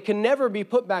destroyed, it can never be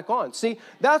put back on. See,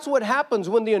 that's what happens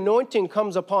when the anointing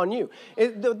comes upon you.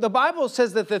 The Bible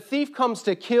says that the thief comes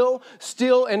to kill,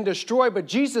 steal, and destroy. But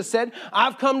Jesus said,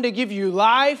 I've come to give you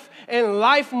life and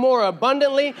life more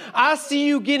abundantly. I see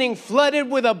you getting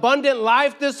flooded with abundant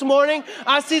life this morning.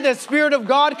 I see the Spirit of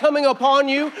God coming upon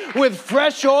you with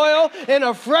fresh oil in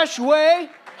a fresh way.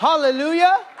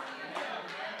 Hallelujah.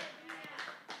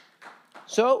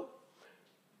 So,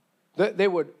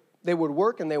 they would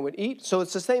work and they would eat. So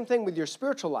it's the same thing with your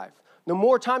spiritual life. The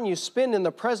more time you spend in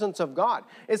the presence of God,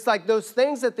 it's like those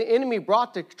things that the enemy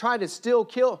brought to try to steal,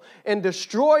 kill, and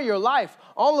destroy your life.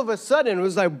 All of a sudden, it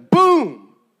was like, boom!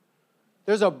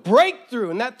 There's a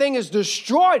breakthrough, and that thing is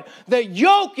destroyed. The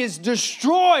yoke is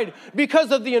destroyed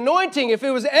because of the anointing. If it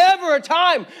was ever a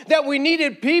time that we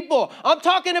needed people, I'm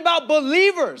talking about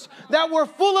believers that were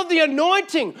full of the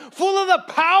anointing, full of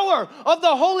the power of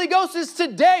the Holy Ghost. Is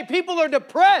today. People are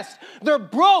depressed. They're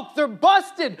broke. They're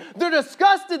busted. They're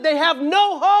disgusted. They have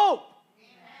no hope.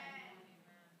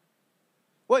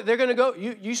 What, they're going to go?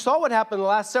 You saw what happened in the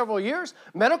last several years.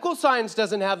 Medical science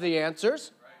doesn't have the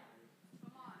answers.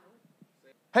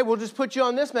 Hey, we'll just put you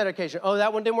on this medication. Oh,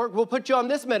 that one didn't work. We'll put you on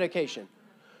this medication.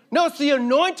 No, it's the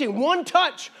anointing, one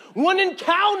touch, one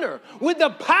encounter with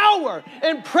the power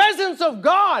and presence of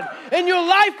God, and your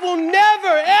life will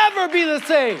never, ever be the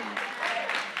same.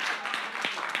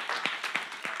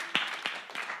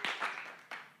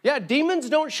 Yeah, demons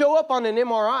don't show up on an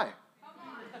MRI.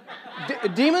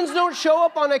 Demons don't show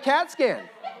up on a CAT scan.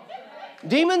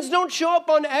 Demons don't show up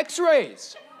on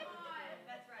X-rays.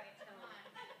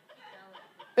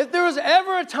 If there was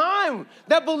ever a time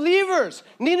that believers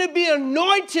need to be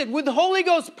anointed with Holy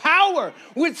Ghost power,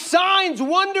 with signs,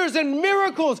 wonders, and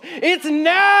miracles, it's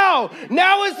now.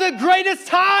 Now is the greatest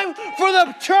time for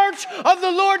the church of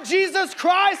the Lord Jesus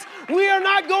Christ. We are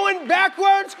not going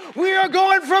backwards. We are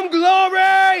going from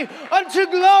glory unto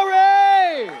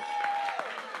glory.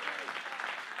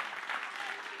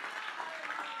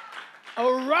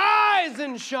 Arise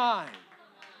and shine.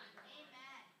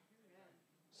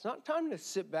 It's not time to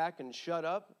sit back and shut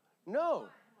up. No,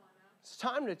 it's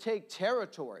time to take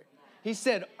territory. He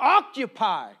said,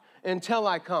 occupy until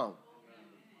I come.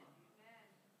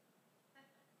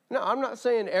 No, I'm not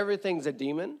saying everything's a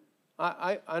demon.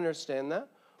 I understand that.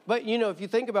 But, if you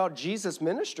think about Jesus'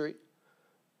 ministry,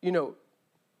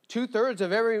 2/3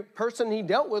 of every person he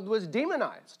dealt with was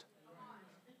demonized.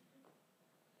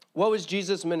 What was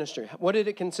Jesus' ministry? What did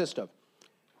it consist of?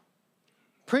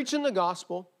 Preaching the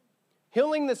gospel,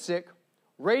 healing the sick,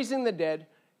 raising the dead,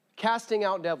 casting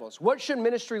out devils. What should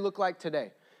ministry look like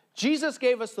today? Jesus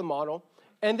gave us the model,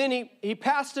 and then he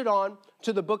passed it on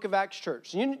to the book of Acts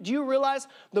church. Do you realize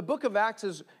the book of Acts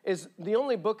is the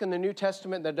only book in the New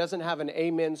Testament that doesn't have an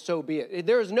amen, so be it.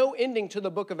 There is no ending to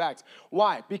the book of Acts.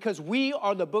 Why? Because we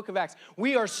are the book of Acts.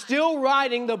 We are still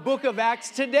writing the book of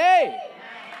Acts today.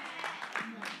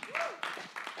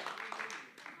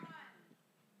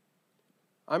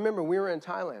 I remember we were in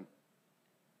Thailand.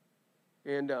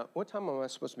 And what time am I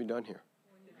supposed to be done here?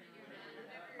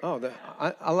 Oh,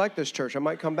 I like this church. I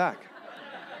might come back.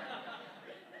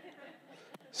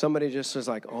 Somebody just was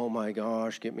like, oh my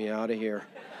gosh, get me out of here.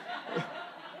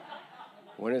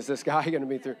 When is this guy going to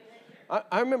be through?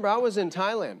 I remember I was in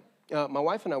Thailand. My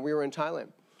wife and I, we were in Thailand.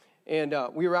 And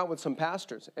we were out with some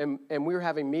pastors, and we were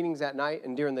having meetings at night,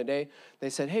 and during the day, they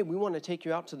said, hey, we want to take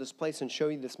you out to this place and show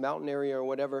you this mountain area or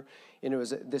whatever. And it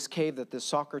was this cave that this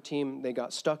soccer team, they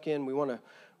got stuck in. We want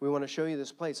to show you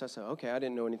this place. I said, okay, I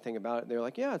didn't know anything about it. They were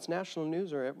like, yeah, it's national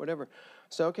news or whatever.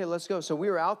 So, okay, let's go. So we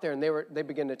were out there, and they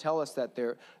began to tell us that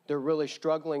they're really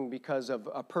struggling because of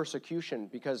a persecution,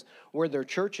 because where their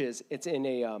church is, it's in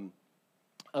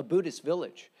a Buddhist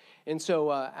village. And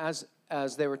so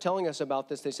as they were telling us about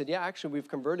this, they said, yeah, actually, we've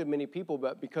converted many people,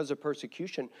 but because of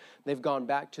persecution, they've gone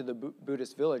back to the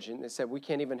Buddhist village. And they said, we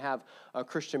can't even have a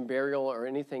Christian burial or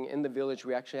anything in the village.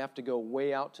 We actually have to go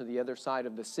way out to the other side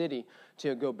of the city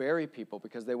to go bury people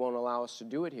because they won't allow us to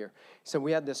do it here. So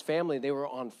we had this family. They were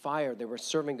on fire. They were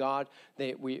serving God.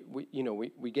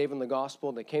 We gave them the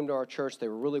gospel. They came to our church. They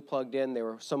were really plugged in. They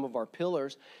were some of our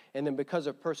pillars. And then because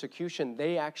of persecution,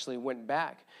 they actually went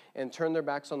back and turned their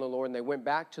backs on the Lord, and they went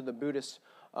back to the Buddhist,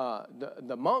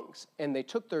 the monks, and they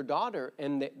took their daughter,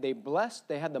 and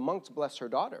they had the monks bless her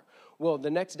daughter. Well,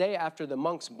 the next day after the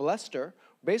monks blessed her,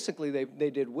 basically they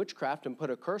did witchcraft and put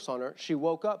a curse on her. She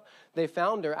woke up. They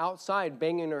found her outside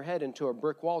banging her head into a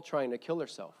brick wall trying to kill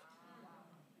herself.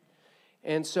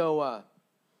 And so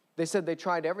they said they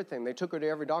tried everything. They took her to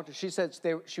every doctor. She said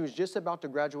she was just about to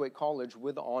graduate college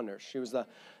with honors. She was the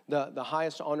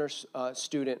highest honors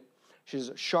student.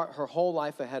 She's sharp, her whole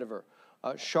life ahead of her.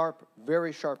 Sharp,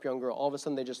 very sharp young girl. All of a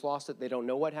sudden, they just lost it. They don't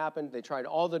know what happened. They tried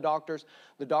all the doctors.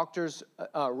 The doctors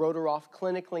wrote her off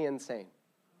clinically insane.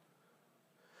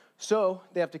 So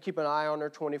they have to keep an eye on her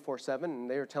 24/7, and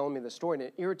they were telling me the story, and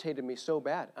it irritated me so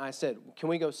bad. I said, can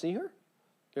we go see her?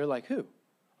 They're like, who?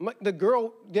 I'm like, the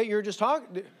girl that you're just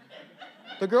talking,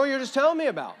 the girl you're just telling me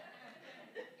about.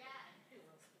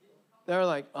 They're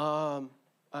like,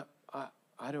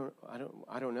 I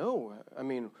don't know. I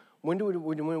mean, when do you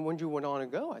want to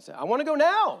go? I said, I want to go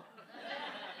now.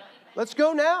 Let's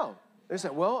go now. They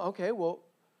said, well, okay,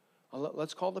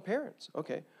 let's call the parents.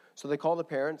 Okay. So they called the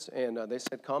parents, and they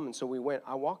said, come. And so we went.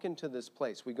 I walk into this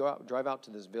place. We drive out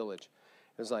to this village.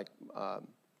 It was like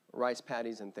rice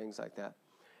paddies and things like that.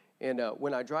 And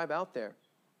when I drive out there,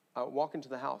 I walk into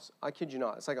the house. I kid you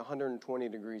not. It's like 120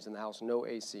 degrees in the house, no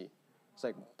AC. It's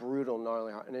like brutal,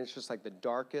 gnarly hot. And it's just like the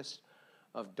darkest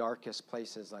of darkest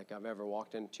places like I've ever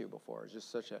walked into before. It's just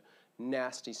such a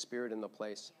nasty spirit in the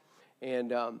place.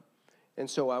 And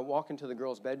so I walk into the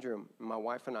girl's bedroom, my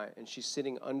wife and I, and she's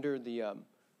sitting under the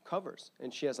covers.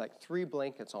 And she has like 3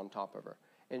 blankets on top of her.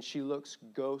 And she looks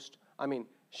ghost. I mean,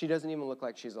 she doesn't even look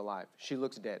like she's alive. She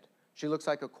looks dead. She looks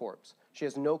like a corpse. She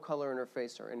has no color in her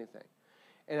face or anything.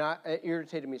 And it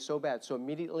irritated me so bad. So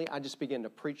immediately I just began to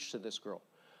preach to this girl.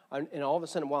 And all of a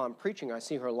sudden, while I'm preaching, I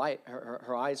see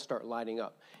her eyes start lighting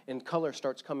up, and color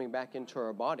starts coming back into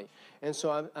her body. And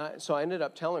so I ended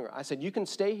up telling her, I said, you can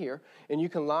stay here, and you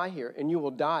can lie here, and you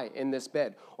will die in this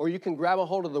bed. Or you can grab a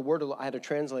hold of the word of the Lord. I had a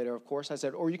translator, of course. I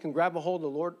said, or you can grab a hold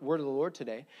of the word of the Lord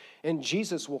today, and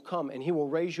Jesus will come, and he will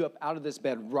raise you up out of this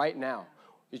bed right now.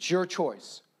 It's your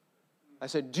choice. I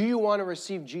said, do you want to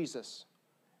receive Jesus?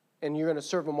 And you're going to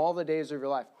serve him all the days of your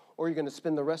life. Or you're going to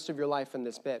spend the rest of your life in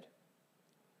this bed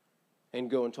and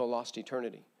go into a lost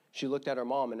eternity. She looked at her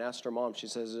mom and asked her mom, she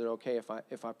says, is it okay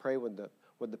if I pray with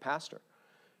the pastor?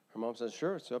 Her mom says,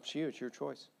 sure, it's up to you. It's your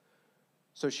choice.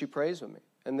 So she prays with me.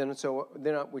 And then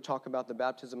we talk about the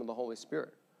baptism of the Holy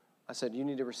Spirit. I said, you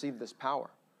need to receive this power.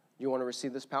 You want to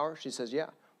receive this power? She says, yeah.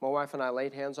 My wife and I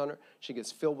laid hands on her. She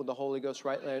gets filled with the Holy Ghost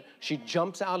right there. She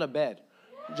jumps out of bed.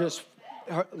 Just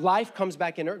her life comes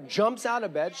back in her, jumps out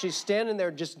of bed. She's standing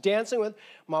there just dancing with.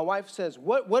 My wife says,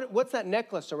 what's that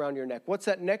necklace around your neck? What's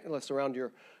that necklace around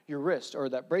your wrist, or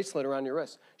that bracelet around your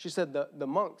wrist? She said, the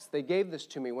monks, they gave this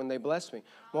to me when they blessed me.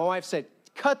 My wife said,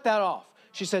 cut that off.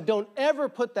 She said, don't ever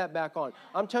put that back on.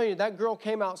 I'm telling you, that girl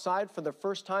came outside for the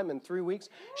first time in 3 weeks.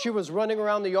 She was running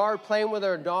around the yard playing with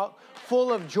her dog,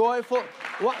 full of joy.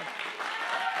 What?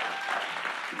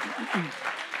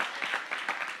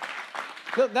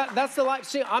 No, that's the life.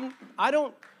 See, I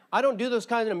don't do those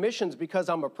kinds of missions because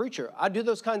I'm a preacher. I do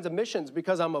those kinds of missions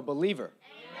because I'm a believer.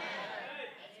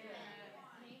 Amen.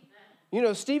 You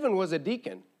know, Stephen was a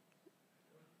deacon.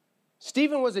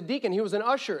 Stephen was a deacon. He was an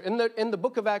usher in the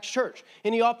Book of Acts church,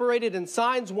 and he operated in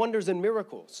signs, wonders, and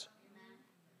miracles.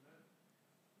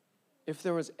 If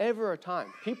there was ever a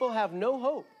time, people have no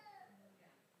hope.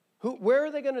 Where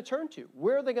are they going to turn to?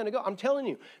 Where are they going to go? I'm telling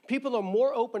you, people are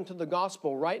more open to the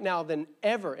gospel right now than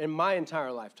ever in my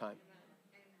entire lifetime.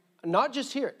 Not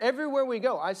just here. Everywhere we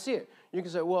go, I see it. You can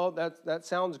say, well, that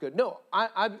sounds good. No,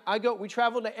 I go. We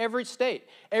travel to every state.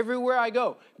 Everywhere I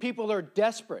go, people are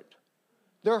desperate.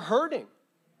 They're hurting.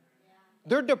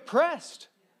 They're depressed.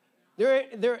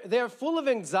 They're full of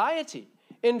anxiety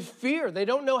and fear. They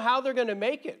don't know how they're going to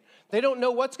make it. They don't know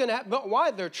what's going to happen. But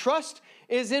why? Their trust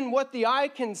is in what the eye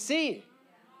can see.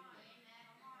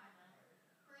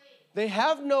 They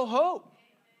have no hope.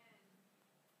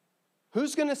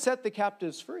 Who's going to set the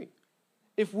captives free?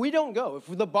 If we don't go,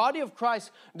 if the body of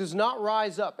Christ does not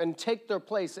rise up and take their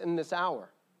place in this hour,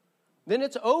 then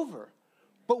it's over.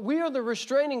 But we are the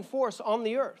restraining force on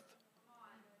the earth.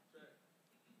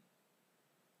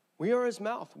 We are his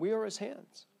mouth. We are his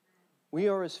hands. We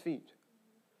are his feet.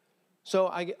 So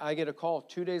I get a call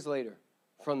 2 days later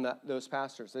from those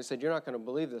pastors. They said, you're not going to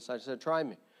believe this. I said, try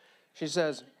me. She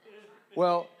says,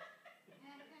 well,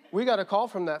 we got a call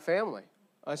from that family.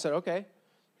 I said, okay.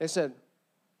 They said,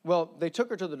 well, they took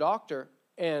her to the doctor,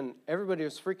 and everybody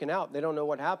was freaking out. They don't know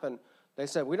what happened. They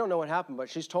said, we don't know what happened, but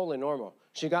she's totally normal.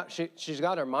 She's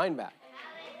got her mind back.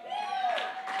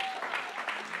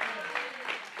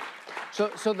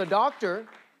 So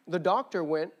the doctor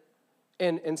went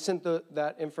and sent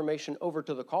that information over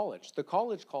to the college. The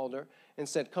college called her and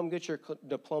said, come get your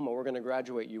diploma. We're going to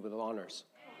graduate you with honors.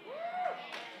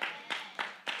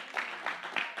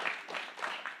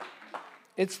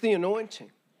 It's the anointing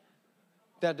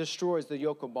that destroys the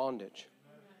yoke of bondage.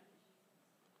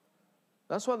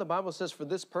 That's why the Bible says, for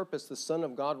this purpose the Son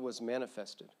of God was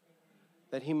manifested,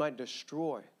 that he might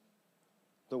destroy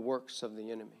the works of the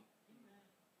enemy.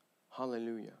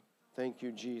 Hallelujah. Thank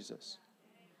you, Jesus.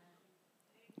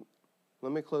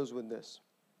 Let me close with this.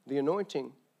 The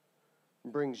anointing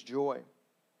brings joy,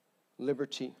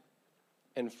 liberty,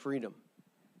 and freedom.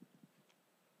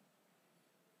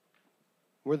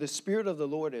 Where the Spirit of the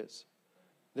Lord is,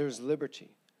 there's liberty,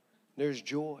 there's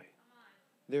joy,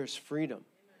 there's freedom.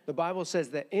 The Bible says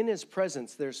that in his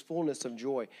presence there's fullness of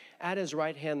joy. At his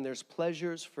right hand there's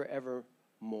pleasures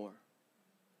forevermore.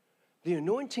 The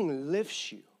anointing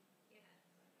lifts you.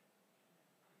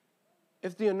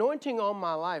 If the anointing on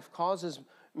my life causes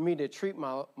me to treat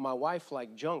my wife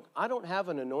like junk, I don't have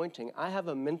an anointing. I have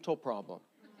a mental problem.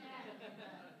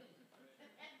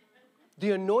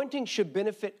 The anointing should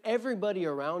benefit everybody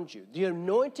around you. The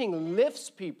anointing lifts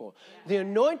people. The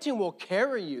anointing will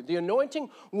carry you. The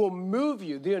anointing will move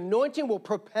you. The anointing will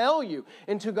propel you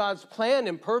into God's plan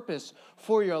and purpose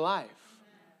for your life.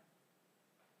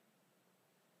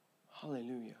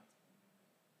 Hallelujah.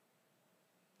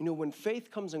 You know, when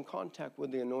faith comes in contact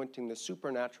with the anointing, the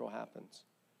supernatural happens.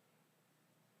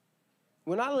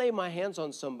 When I lay my hands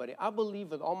on somebody, I believe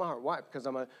with all my heart. Why? Because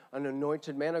I'm an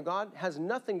anointed man of God? It has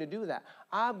nothing to do with that.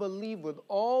 I believe with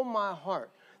all my heart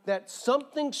that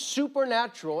something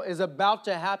supernatural is about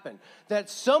to happen. That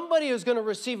somebody is going to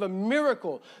receive a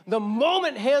miracle the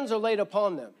moment hands are laid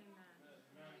upon them.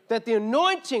 That the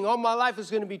anointing on my life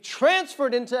is going to be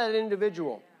transferred into that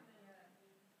individual.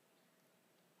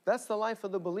 That's the life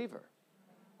of the believer.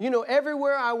 You know,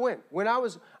 everywhere I went,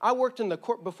 I worked in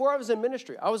before I was in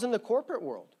ministry, I was in the corporate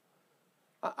world.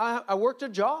 I worked a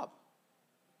job.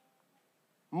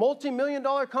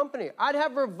 Multi-million-dollar company. I'd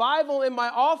have revival in my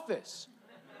office.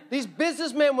 These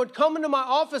businessmen would come into my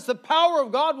office. The power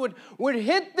of God would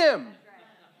hit them.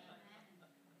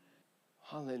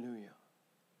 Hallelujah.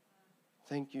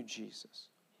 Thank you, Jesus.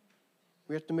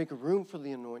 We have to make room for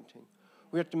the anointing.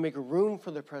 We have to make room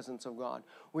for the presence of God.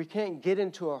 We can't get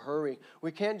into a hurry.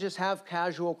 We can't just have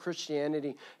casual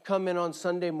Christianity, come in on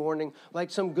Sunday morning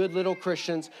like some good little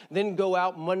Christians, then go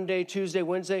out Monday, Tuesday,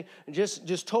 Wednesday,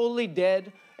 just totally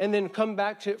dead, and then come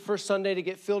back for Sunday to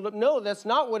get filled up. No, that's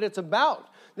not what it's about.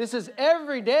 This is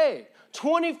every day,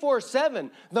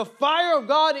 24/7. The fire of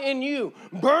God in you,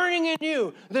 burning in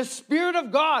you. The Spirit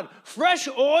of God, fresh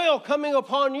oil coming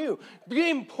upon you,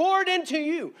 being poured into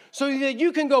you so that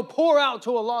you can go pour out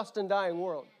to a lost and dying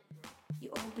world. You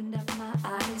opened up my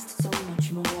eyes to so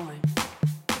much more.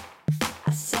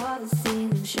 I saw the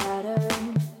ceiling shatter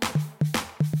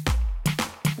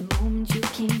the moment you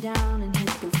came down and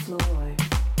hit the floor.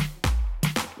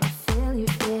 My failure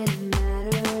didn't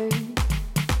matter.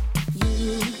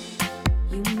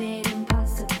 You made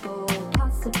impossible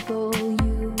possible.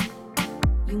 You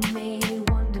made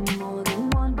wonder more than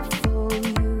wonderful.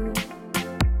 You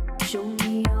showed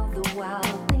me all the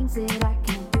wild things that I